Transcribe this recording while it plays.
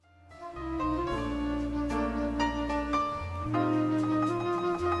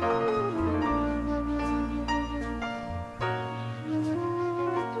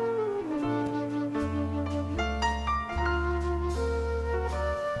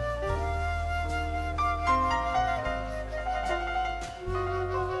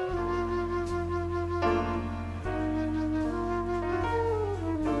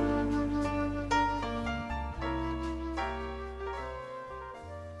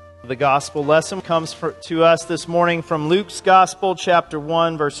The gospel lesson comes to us this morning from Luke's Gospel, chapter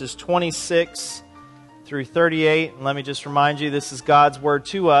 1, verses 26 through 38. And let me just remind you, this is God's word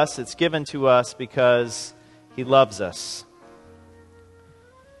to us. It's given to us because He loves us.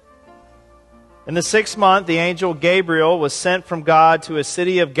 In the 6th month, the angel Gabriel was sent from God to a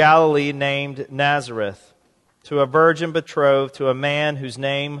city of Galilee named Nazareth, to a virgin betrothed to a man whose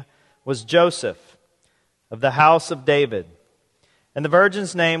name was Joseph, of the house of David. And the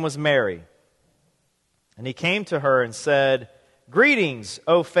virgin's name was Mary. And he came to her and said, "Greetings,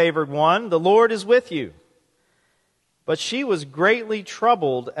 O favored one, the Lord is with you." But she was greatly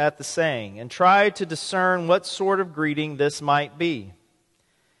troubled at the saying, and tried to discern what sort of greeting this might be.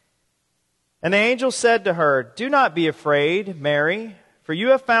 And the angel said to her, "Do not be afraid, Mary, for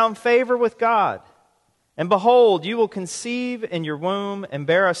you have found favor with God. And behold, you will conceive in your womb and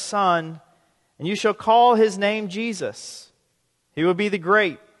bear a son, and you shall call his name Jesus. He will be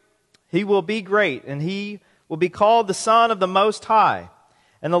great, and he will be called the Son of the Most High.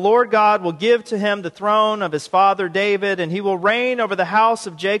 And the Lord God will give to him the throne of his father David, and he will reign over the house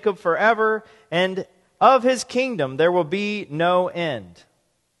of Jacob forever, and of his kingdom there will be no end."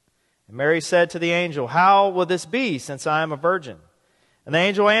 And Mary said to the angel, "How will this be, since I am a virgin?" And the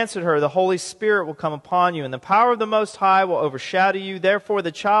angel answered her, "The Holy Spirit will come upon you, and the power of the Most High will overshadow you. Therefore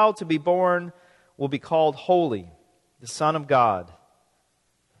the child to be born will be called Holy, the Son of God.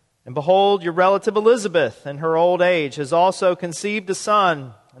 And behold, your relative Elizabeth, in her old age, has also conceived a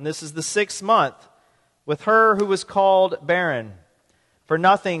son, and this is the 6th month, with her who was called barren. For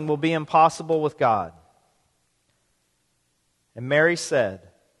nothing will be impossible with God." And Mary said,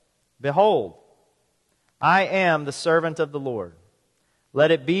 "Behold, I am the servant of the Lord. Let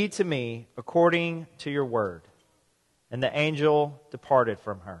it be to me according to your word." And the angel departed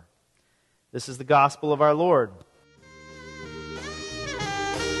from her. This is the gospel of our Lord.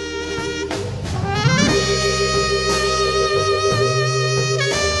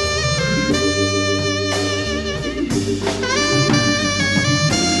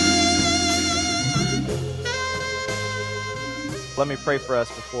 Let me pray for us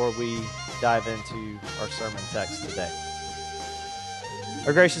before we dive into our sermon text today.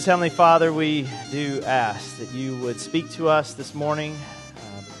 Our gracious Heavenly Father, we do ask that you would speak to us this morning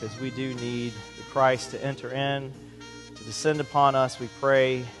because we do need the Christ to enter in, to descend upon us, we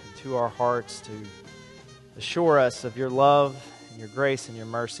pray, into our hearts, to assure us of your love and your grace and your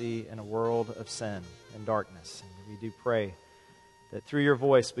mercy in a world of sin and darkness. And we do pray that through your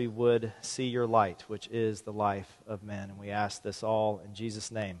voice we would see your light, which is the life of men. And we ask this all in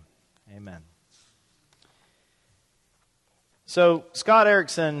Jesus' name. Amen. So Scott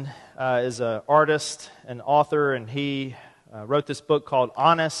Erickson is an artist and author, and he wrote this book called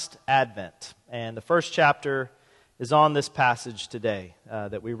Honest Advent. And the first chapter is on this passage today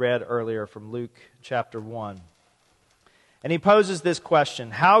that we read earlier from Luke chapter 1. And he poses this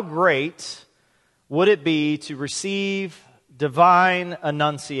question: how great would it be to receive divine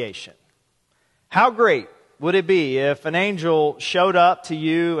annunciation? How great would it be if an angel showed up to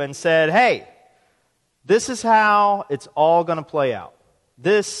you and said, "Hey, this is how it's all going to play out.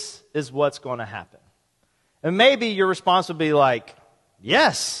 This is what's going to happen." And maybe your response would be like,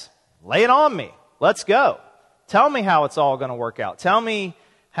 "Yes, lay it on me. Let's go. Tell me how it's all going to work out. Tell me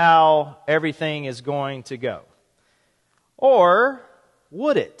how everything is going to go." Or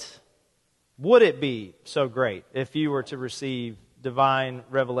would it? Would it be so great if you were to receive divine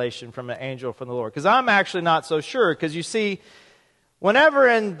revelation from an angel from the Lord? Because I'm actually not so sure. Because you see, whenever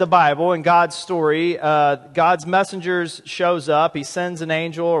in the Bible, in God's story, God's messengers shows up, He sends an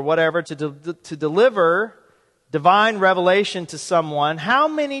angel or whatever to deliver divine revelation to someone. How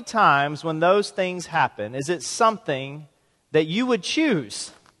many times when those things happen, is it something that you would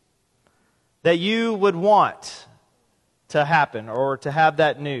choose, that you would want to happen or to have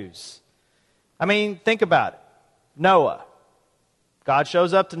that news? I mean, think about it. Noah. God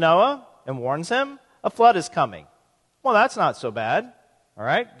shows up to Noah and warns him a flood is coming. Well, that's not so bad. All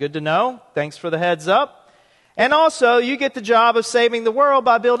right, good to know. Thanks for the heads up. And also, you get the job of saving the world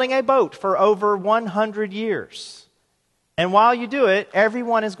by building a boat for over 100 years. And while you do it,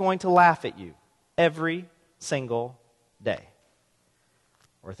 everyone is going to laugh at you every single day.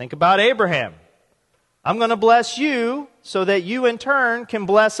 Or think about Abraham. I'm going to bless you so that you in turn can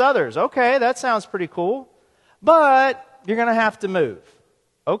bless others. Okay, that sounds pretty cool. But you're going to have to move.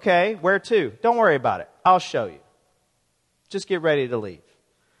 Okay, where to? Don't worry about it. I'll show you. Just get ready to leave.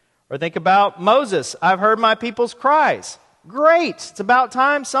 Or think about Moses. I've heard my people's cries. Great. It's about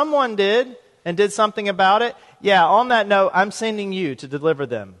time someone did and did something about it. Yeah, on that note, I'm sending you to deliver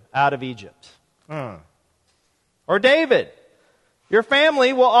them out of Egypt. Or David. Your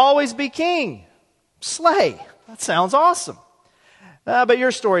family will always be king. Slay. That sounds awesome. But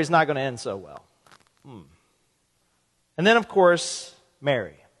your story is not going to end so well. And then, of course,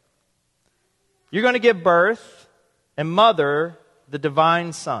 Mary. You're going to give birth and mother the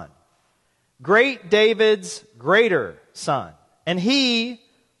divine Son. Great David's greater Son. And he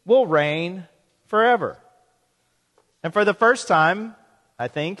will reign forever. And for the first time, I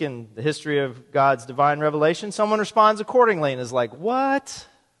think, in the history of God's divine revelation, someone responds accordingly and is like, what?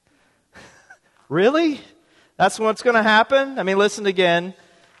 Really? That's what's going to happen? I mean, listen again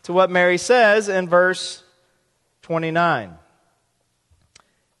to what Mary says in verse 29.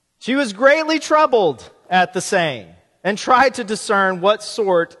 She was greatly troubled at the saying and tried to discern what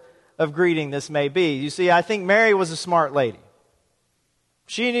sort of greeting this may be. You see, I think Mary was a smart lady.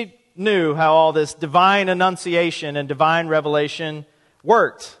 She knew how all this divine annunciation and divine revelation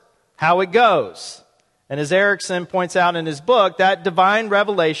worked, how it goes. And as Erickson points out in his book, that divine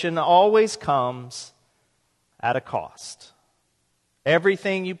revelation always comes at a cost.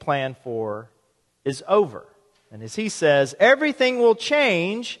 Everything you plan for is over. And as he says, everything will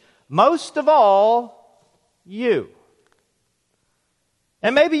change, most of all, you.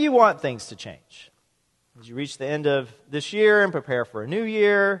 And maybe you want things to change. As you reach the end of this year and prepare for a new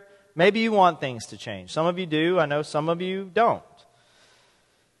year, maybe you want things to change. Some of you do. I know some of you don't.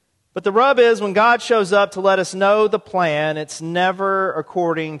 But the rub is when God shows up to let us know the plan, it's never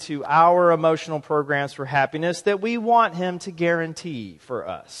according to our emotional programs for happiness that we want Him to guarantee for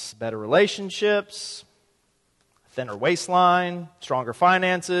us. Better relationships, thinner waistline, stronger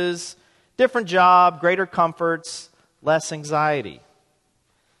finances, different job, greater comforts, less anxiety.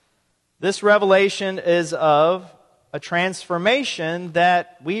 This revelation is of a transformation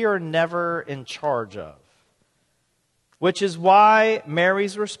that we are never in charge of. Which is why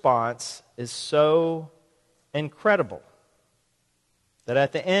Mary's response is so incredible. That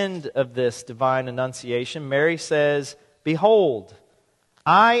at the end of this divine annunciation, Mary says, "Behold,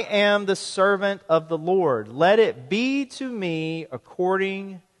 I am the servant of the Lord. Let it be to me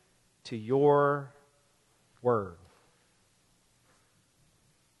according to your word."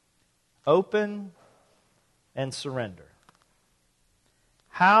 Open and surrender.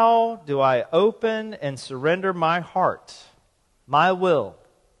 How do I open and surrender my heart, my will,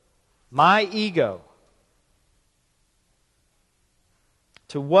 my ego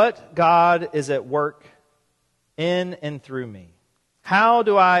to what God is at work in and through me? How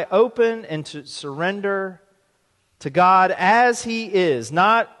do I open and to surrender to God as He is,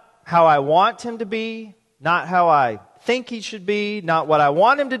 not how I want Him to be, not how I think He should be, not what I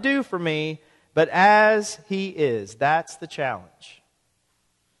want Him to do for me, but as He is? That's the challenge.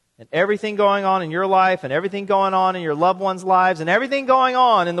 And everything going on in your life, and everything going on in your loved ones' lives, and everything going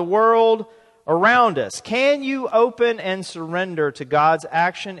on in the world around us. Can you open and surrender to God's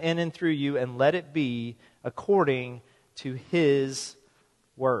action in and through you and let it be according to His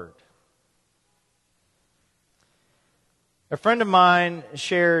word? A friend of mine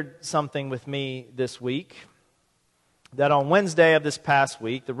shared something with me this week that on Wednesday of this past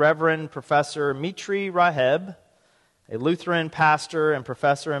week, the Reverend Professor Mitri Raheb, a Lutheran pastor and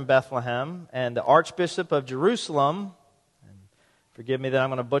professor in Bethlehem, and the Archbishop of Jerusalem, and forgive me that I'm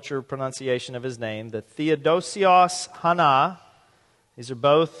going to butcher pronunciation of his name, the Theodosios Hana, these are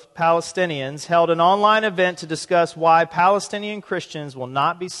both Palestinians, held an online event to discuss why Palestinian Christians will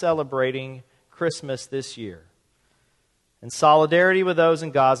not be celebrating Christmas this year, in solidarity with those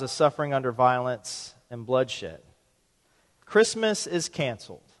in Gaza suffering under violence and bloodshed. Christmas is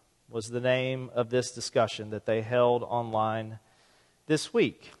canceled was the name of this discussion that they held online this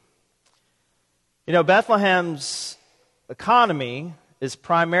week. You know, Bethlehem's economy is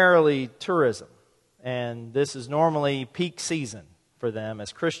primarily tourism, and this is normally peak season for them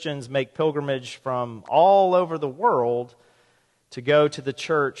as Christians make pilgrimage from all over the world to go to the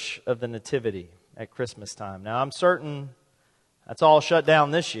Church of the Nativity at Christmas time. Now, I'm certain that's all shut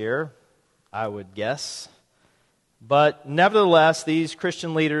down this year, I would guess. But nevertheless, these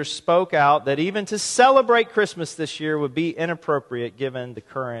Christian leaders spoke out that even to celebrate Christmas this year would be inappropriate given the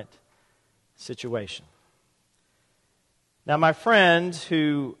current situation. Now, my friend,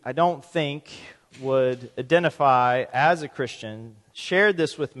 who I don't think would identify as a Christian, shared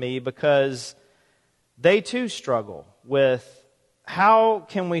this with me because they too struggle with how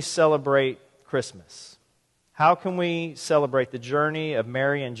can we celebrate Christmas? How can we celebrate the journey of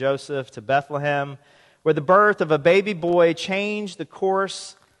Mary and Joseph to Bethlehem, where the birth of a baby boy changed the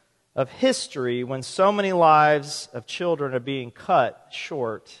course of history when so many lives of children are being cut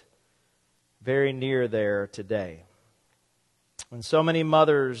short very near there today. When so many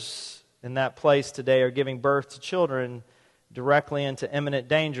mothers in that place today are giving birth to children directly into imminent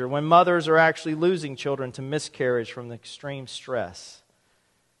danger, when mothers are actually losing children to miscarriage from the extreme stress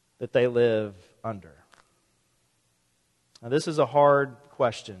that they live under. Now, this is a hard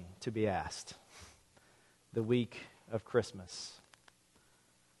question to be asked the week of Christmas.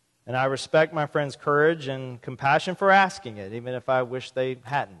 And I respect my friend's courage and compassion for asking it, even if I wish they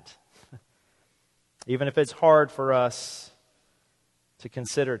hadn't. Even if it's hard for us to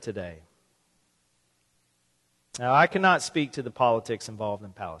consider today. Now, I cannot speak to the politics involved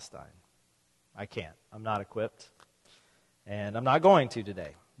in Palestine. I can't. I'm not equipped. And I'm not going to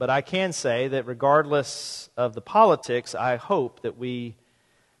today. But I can say that regardless of the politics, I hope that we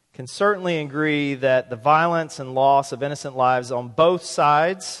can certainly agree that the violence and loss of innocent lives on both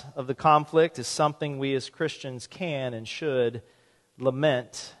sides of the conflict is something we as Christians can and should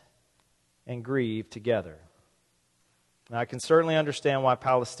lament and grieve together. Now, I can certainly understand why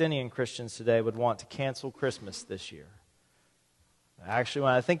Palestinian Christians today would want to cancel Christmas this year. Actually,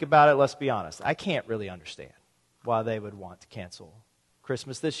 when I think about it, let's be honest, I can't really understand why they would want to cancel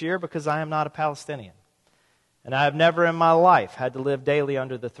Christmas this year because I am not a Palestinian. And I have never in my life had to live daily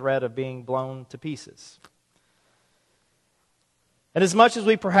under the threat of being blown to pieces. And as much as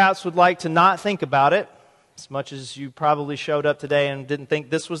we perhaps would like to not think about it, as much as you probably showed up today and didn't think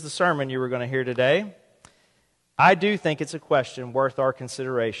this was the sermon you were going to hear today, I do think it's a question worth our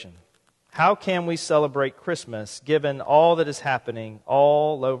consideration. How can we celebrate Christmas given all that is happening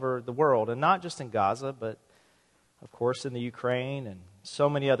all over the world? And not just in Gaza, but of course in the Ukraine and so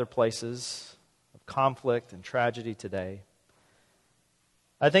many other places of conflict and tragedy today.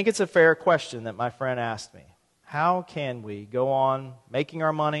 I think it's a fair question that my friend asked me. How can we go on making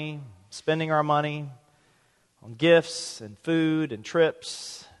our money, spending our money on gifts and food and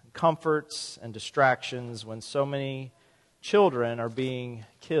trips, comforts and distractions when so many children are being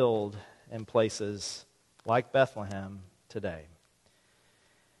killed in places like Bethlehem today?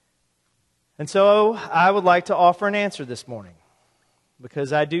 And so I would like to offer an answer this morning,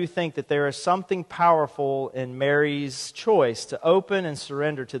 because I do think that there is something powerful in Mary's choice to open and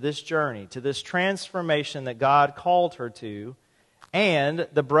surrender to this journey, to this transformation that God called her to, and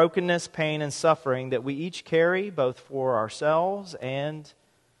the brokenness, pain, and suffering that we each carry, both for ourselves and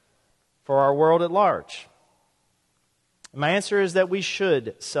for our world at large. My answer is that we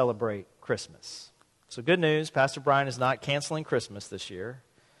should celebrate Christmas. So good news, Pastor Brian is not canceling Christmas this year.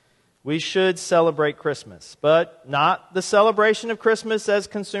 We should celebrate Christmas, but not the celebration of Christmas as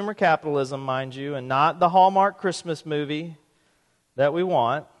consumer capitalism, mind you, and not the Hallmark Christmas movie that we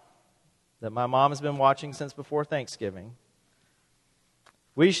want, that my mom has been watching since before Thanksgiving.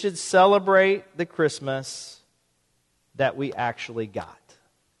 We should celebrate the Christmas that we actually got.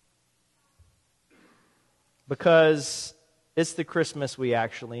 Because it's the Christmas we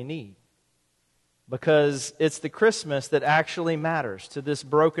actually need. Because it's the Christmas that actually matters to this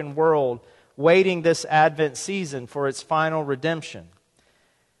broken world waiting this Advent season for its final redemption.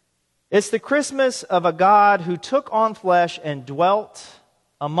 It's the Christmas of a God who took on flesh and dwelt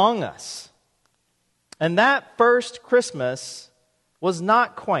among us. And that first Christmas was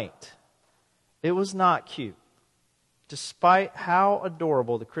not quaint. It was not cute, despite how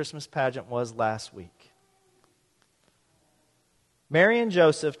adorable the Christmas pageant was last week. Mary and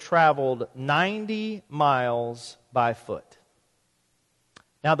Joseph traveled 90 miles by foot.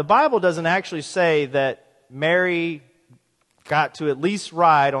 Now, the Bible doesn't actually say that Mary got to at least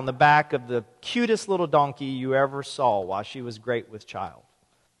ride on the back of the cutest little donkey you ever saw while she was great with child.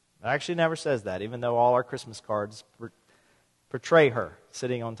 It actually never says that, even though all our Christmas cards portray her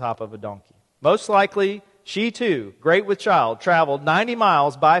sitting on top of a donkey. Most likely, she too, great with child, traveled 90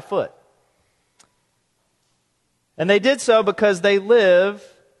 miles by foot. And they did so because they live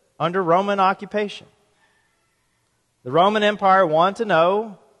under Roman occupation. The Roman Empire wanted to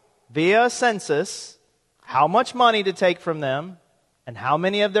know, via a census, how much money to take from them and how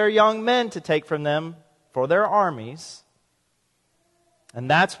many of their young men to take from them for their armies. And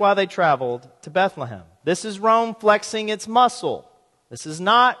that's why they traveled to Bethlehem. This is Rome flexing its muscle. This is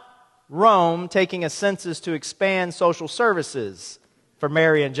not Rome taking a census to expand social services for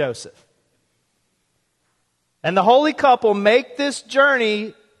Mary and Joseph. And the holy couple make this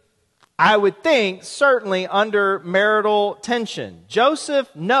journey, I would think, certainly under marital tension. Joseph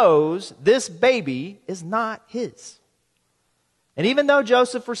knows this baby is not his. And even though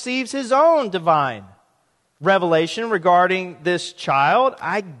Joseph receives his own divine revelation regarding this child,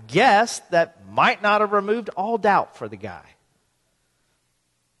 I guess that might not have removed all doubt for the guy.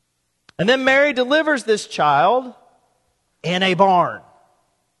 And then Mary delivers this child in a barn.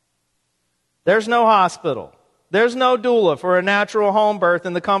 There's no hospital. There's no doula for a natural home birth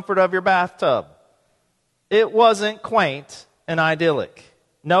in the comfort of your bathtub. it wasn't quaint and idyllic.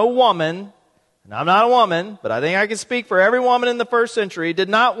 No woman, and I'm not a woman, but I think I can speak for every woman in the first century, did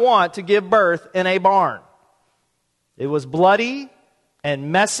not want to give birth in a barn. It was bloody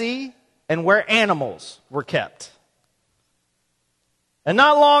and messy and where animals were kept. And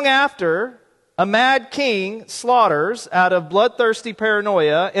not long after, a mad king slaughters, out of bloodthirsty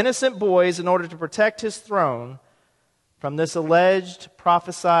paranoia, innocent boys in order to protect his throne from this alleged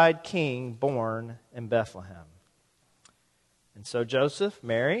prophesied king born in Bethlehem. And so Joseph,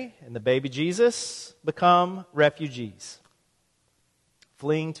 Mary, and the baby Jesus become refugees,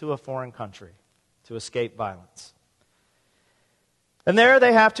 fleeing to a foreign country to escape violence. And there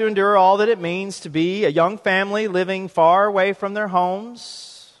they have to endure all that it means to be a young family living far away from their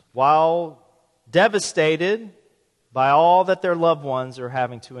homes, while devastated by all that their loved ones are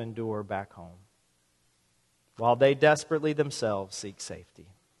having to endure back home, while they desperately themselves seek safety.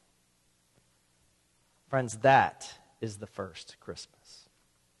 Friends, that is the first Christmas.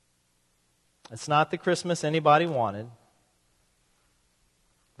 It's not the Christmas anybody wanted,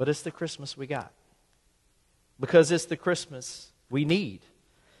 but it's the Christmas we got. Because it's the Christmas we need.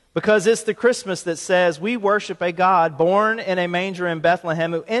 Because it's the Christmas that says we worship a God born in a manger in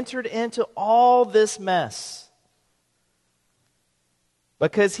Bethlehem who entered into all this mess.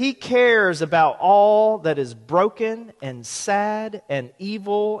 Because He cares about all that is broken and sad and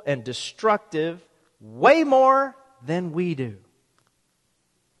evil and destructive way more than we do.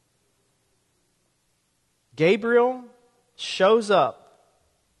 Gabriel shows up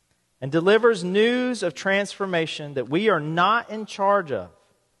and delivers news of transformation that we are not in charge of.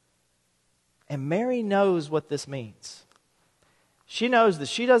 And Mary knows what this means. She knows that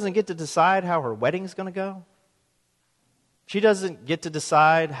she doesn't get to decide how her wedding's going to go. She doesn't get to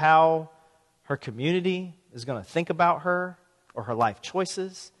decide how her community is going to think about her or her life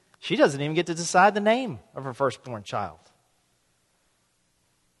choices. She doesn't even get to decide the name of her firstborn child.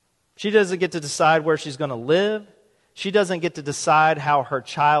 She doesn't get to decide where she's going to live. She doesn't get to decide how her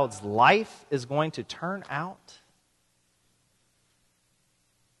child's life is going to turn out.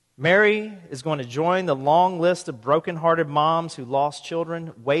 Mary is going to join the long list of brokenhearted moms who lost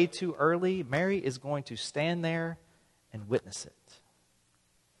children way too early. Mary is going to stand there and witness it.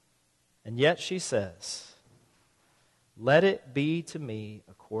 And yet she says, "Let it be to me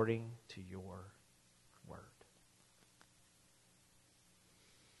according to your word."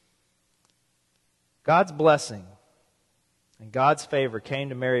 God's blessing and God's favor came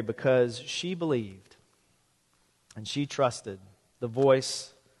to Mary because she believed and she trusted the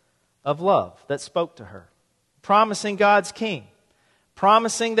voice of love that spoke to her, promising God's king,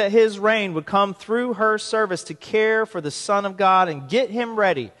 promising that His reign would come through her service to care for the Son of God and get Him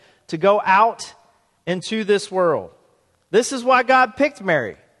ready to go out into this world. This is why God picked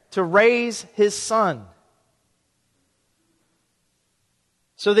Mary, to raise His Son.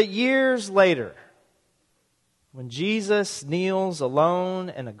 So that years later, when Jesus kneels alone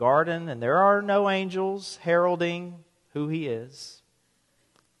in a garden and there are no angels heralding who He is,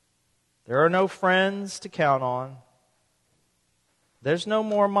 there are no friends to count on, there's no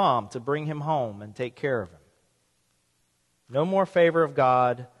more mom to bring Him home and take care of Him, no more favor of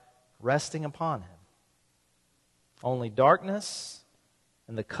God resting upon Him, only darkness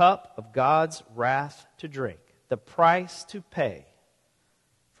and the cup of God's wrath to drink, the price to pay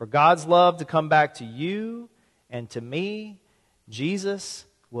for God's love to come back to you and to me. Jesus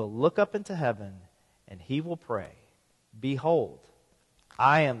will look up into heaven and He will pray, "Behold,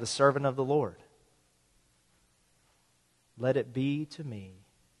 I am the servant of the Lord. Let it be to me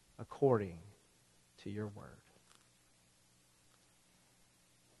according to your word."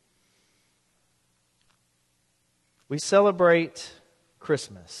 We celebrate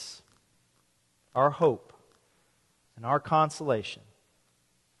Christmas, our hope and our consolation,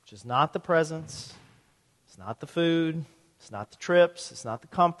 which is not the presents, it's not the food, it's not the trips, it's not the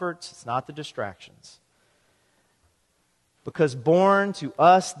comforts, it's not the distractions. Because born to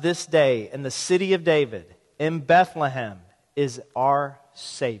us this day in the city of David, in Bethlehem, is our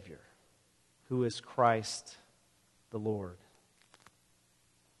Savior, who is Christ the Lord.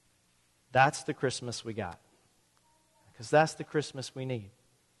 That's the Christmas we got. Because that's the Christmas we need.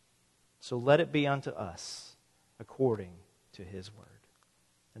 So let it be unto us according to His word.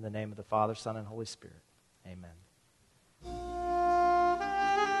 In the name of the Father, Son, and Holy Spirit. Amen.